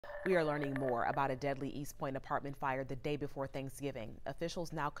We are learning more about a deadly East Point apartment fire the day before Thanksgiving.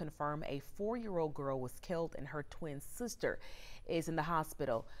 Officials now confirm a 4-year-old girl was killed and her twin sister is in the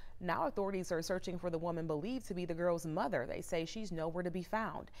hospital. Now authorities are searching for the woman believed to be the girl's mother. They say she's nowhere to be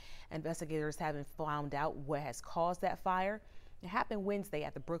found. Investigators haven't found out what has caused that fire. It happened Wednesday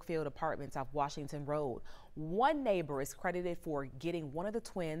at the Brookfield Apartments off Washington Road. One neighbor is credited for getting one of the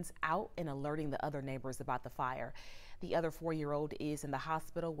twins out and alerting the other neighbors about the fire. The other 4-year-old is in the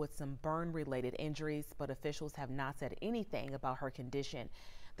hospital with some burn-related injuries, but officials have not said anything about her condition.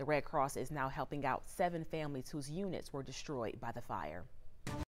 The Red Cross is now helping out 7 families whose units were destroyed by the fire.